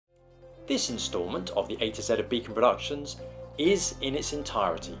This instalment of the A to Z of Beacon Productions is in its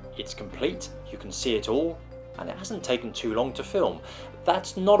entirety. It's complete, you can see it all, and it hasn't taken too long to film.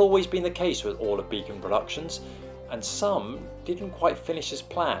 That's not always been the case with all of Beacon Productions, and some didn't quite finish as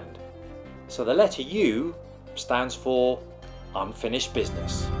planned. So the letter U stands for unfinished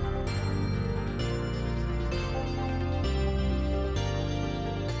business.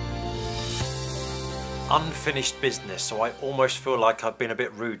 Unfinished business, so I almost feel like I've been a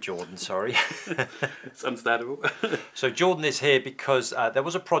bit rude, Jordan, sorry. It's understandable. So Jordan is here because there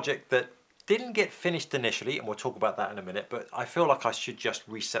was a project that didn't get finished initially, and we'll talk about that in a minute, but I feel like I should just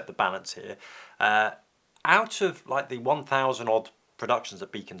reset the balance here. Out of like the 1,000 odd productions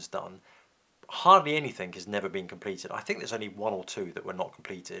that Beacon's done, hardly anything has never been completed. I think there's only one or two that were not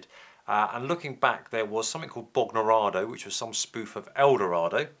completed. And looking back, there was something called Bognorado, which was some spoof of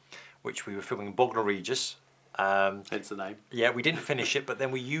Eldorado, which we were filming in Bognor Regis. Hence the name. Yeah, we didn't finish it, but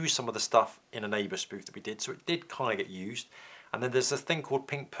then we used some of the stuff in a neighbour spoof that we did, so it did kind of get used. And then there's this thing called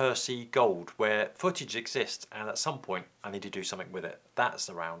Pink Percy Gold, where footage exists, and at some point I need to do something with it. That's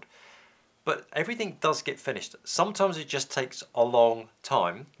around. But everything does get finished. Sometimes it just takes a long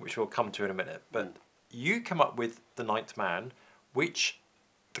time, which we'll come to in a minute. But you come up with The Ninth Man, which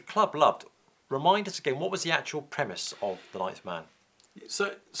the club loved. Remind us again, what was the actual premise of The Ninth Man?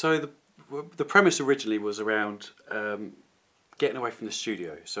 So the premise originally was around getting away from the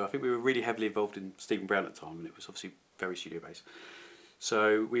studio. So I think we were really heavily involved in Stephen Brown at the time, and it was obviously very studio based.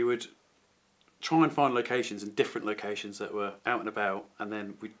 So we would try and find locations and different locations that were out and about, and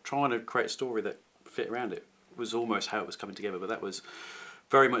then we'd try and create a story that fit around it. It was almost how it was coming together, but that was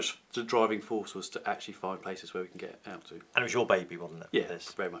very much the driving force, was to actually find places where we can get out to. And it was your baby, wasn't it? Yeah,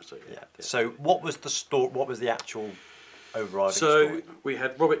 very much so. Yeah. So what was the story? What was the actual overriding So story? we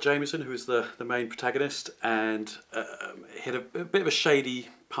had Robert Jameson, who was the main protagonist, and he had a bit of a shady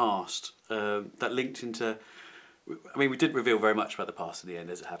past that linked into. I mean, we didn't reveal very much about the past in the end,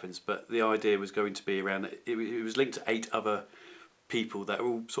 as it happens, but the idea was going to be around. It was linked to 8 other people that are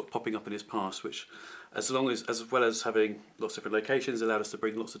all sort of popping up in his past, which, as well as having lots of different locations, allowed us to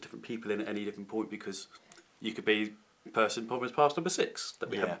bring lots of different people in at any different point, because you could be person from his past number 6 that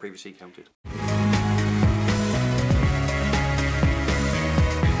we haven't previously encountered.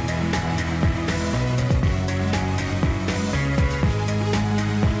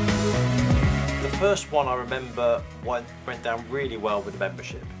 The first one I remember went down really well with the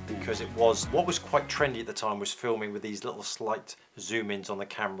membership, because it was, what was quite trendy at the time was filming with these little slight zoom-ins on the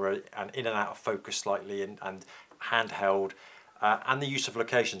camera and in and out of focus slightly, and handheld, and the use of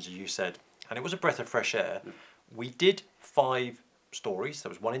locations, as you said. And it was a breath of fresh air. We did 5 stories.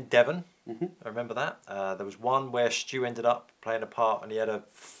 There was one in Devon, I remember that. There was one where Stu ended up playing a part and he had a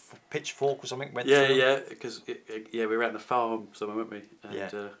pitchfork or something went through. Yeah, because we were at the farm somewhere, weren't we?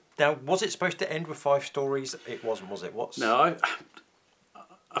 And, now, was it supposed to end with 5 stories? It wasn't, was it? No,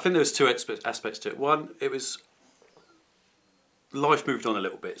 I think there was 2 aspects to it. One, it was life moved on a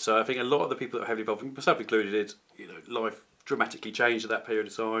little bit. So I think a lot of the people that were heavily involved, myself included, life dramatically changed at that period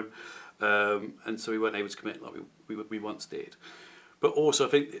of time, and so we weren't able to commit like we once did. But also,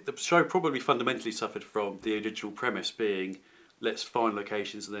 I think the show probably fundamentally suffered from the original premise being, let's find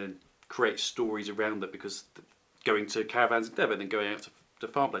locations and then create stories around it, because going to caravans in Devon and going out to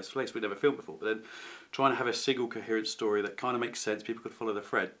farm place we'd never filmed before, but then trying to have a single coherent story that kind of makes sense, people could follow the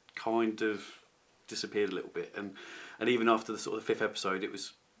thread, kind of disappeared a little bit. And even after the sort of 5th episode, it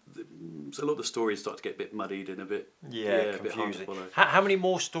was a lot of the stories started to get a bit muddied and a bit confusing. A bit hard to follow. How many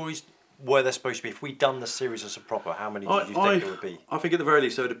more stories were there supposed to be? If we'd done the series as a proper, how many did you think there would be? I think at the very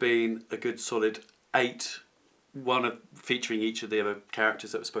least there would have been a good solid 8, one featuring each of the other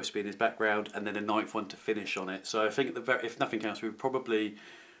characters that were supposed to be in his background, and then a 9th one to finish on it. So I think if nothing else, we probably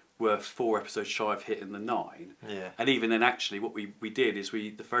were 4 episodes shy of hitting the 9. Yeah. And even then, actually, what we did is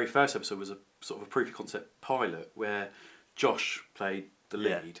the very first episode was a sort of a proof of concept pilot where Josh played the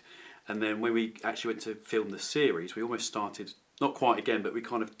lead, and then when we actually went to film the series, we almost started not quite again, but we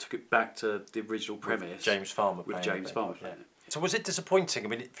kind of took it back to the original premise. With James Farmer. Yeah. So was it disappointing? I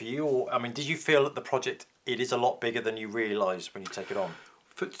mean, for you, or did you feel that the project, it is a lot bigger than you realised when you take it on?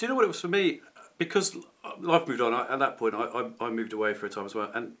 Do you know what it was for me? Because life moved on. At that point, I moved away for a time as well,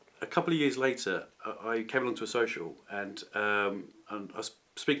 and a couple of years later, I came along to a social, and I was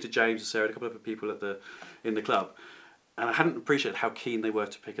speaking to James and Sarah and a couple of other people in the club, and I hadn't appreciated how keen they were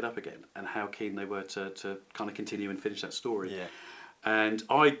to pick it up again, and how keen they were to kind of continue and finish that story. Yeah. And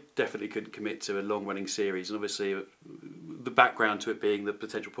I definitely couldn't commit to a long-running series, and obviously the background to it being the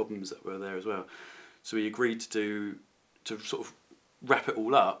potential problems that were there as well. So we agreed to sort of wrap it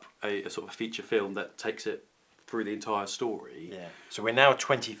all up, a sort of a feature film that takes it through the entire story. Yeah. So we're now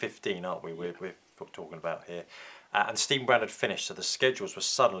 2015, aren't we? We're talking about here. And Stephen Brown had finished, so the schedules were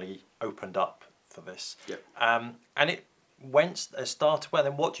suddenly opened up for this. Yep. And it started well.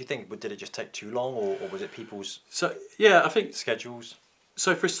 Then what do you think? Did it just take too long, or was it people's So yeah, I think schedules?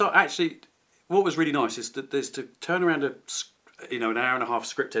 so. For a start, actually, what was really nice is that there's to turn around an hour and a half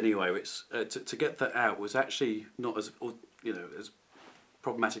script anyway. It's to get that out was actually not as as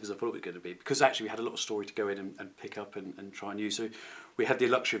problematic as I thought it was going to be, because actually we had a lot of story to go in and pick up and try and use. So we had the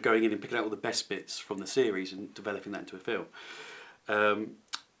luxury of going in and picking out all the best bits from the series and developing that into a film.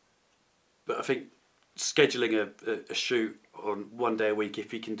 But I think scheduling a shoot on 1 day a week,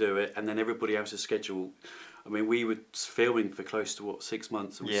 if you can do it, and then everybody else's schedule. I mean, we were filming for close to 6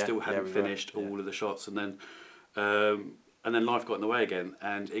 months, and we still hadn't finished all of the shots, and then life got in the way again,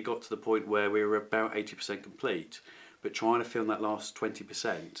 and it got to the point where we were about 80% complete. But trying to film that last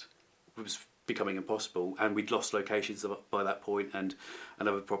 20% was becoming impossible, and we'd lost locations by that point, and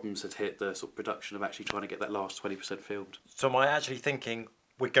other problems had hit the sort of production of actually trying to get that last 20% filmed. So am I actually thinking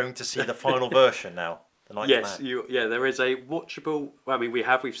we're going to see the final version now? The Ninth Yes, Man? there is a watchable. Well, I mean,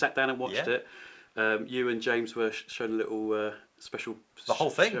 we've sat down and watched it. You and James were shown a little special the whole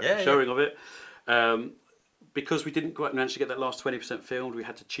thing, showing of it. Because we didn't quite manage to get that last 20% filmed, we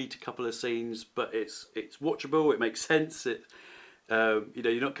had to cheat a couple of scenes, but it's watchable. It makes sense.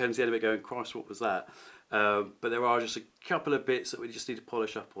 You're not coming to the end of it going, "Christ, what was that?" But there are just a couple of bits that we just need to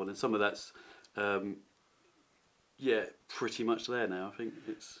polish up on, and some of that's pretty much there now. I think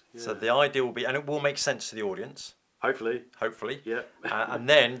it's. Yeah. So the idea will be, and it will make sense to the audience. Hopefully. Yeah. And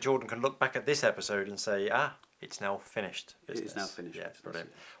then Jordan can look back at this episode and say, it's now finished. It is now finished. Yeah,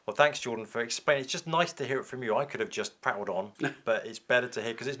 brilliant. Well, thanks, Jordan, for explaining. It's just nice to hear it from you. I could have just prattled on, but it's better to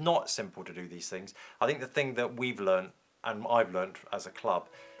hear, because it's not simple to do these things. I think the thing that we've learned, and I've learned as a club,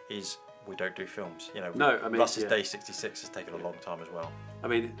 is we don't do films. No, I mean, Russ's Day 66 has taken a long time as well. I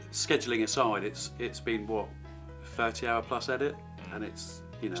mean, scheduling aside, it's been 30-hour plus edit, and it's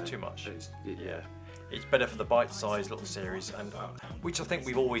too much. Yeah. It's better for the bite-sized little series, and which I think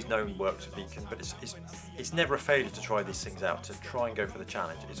we've always known works with Beacon, but it's never a failure to try these things out. To try and go for the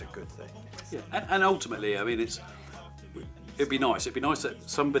challenge is a good thing. Yeah, and ultimately, I mean, it'd be nice. It'd be nice that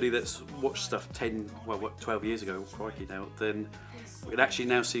somebody that's watched stuff 12 years ago, crikey now, then we'd actually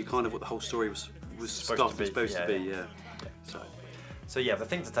now see kind of what the whole story was supposed to be. Yeah. So yeah, the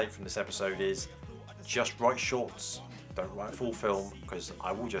thing to take from this episode is just write shorts. Don't write full film, because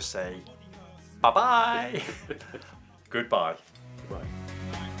I will just say. Bye-bye. Goodbye. Right.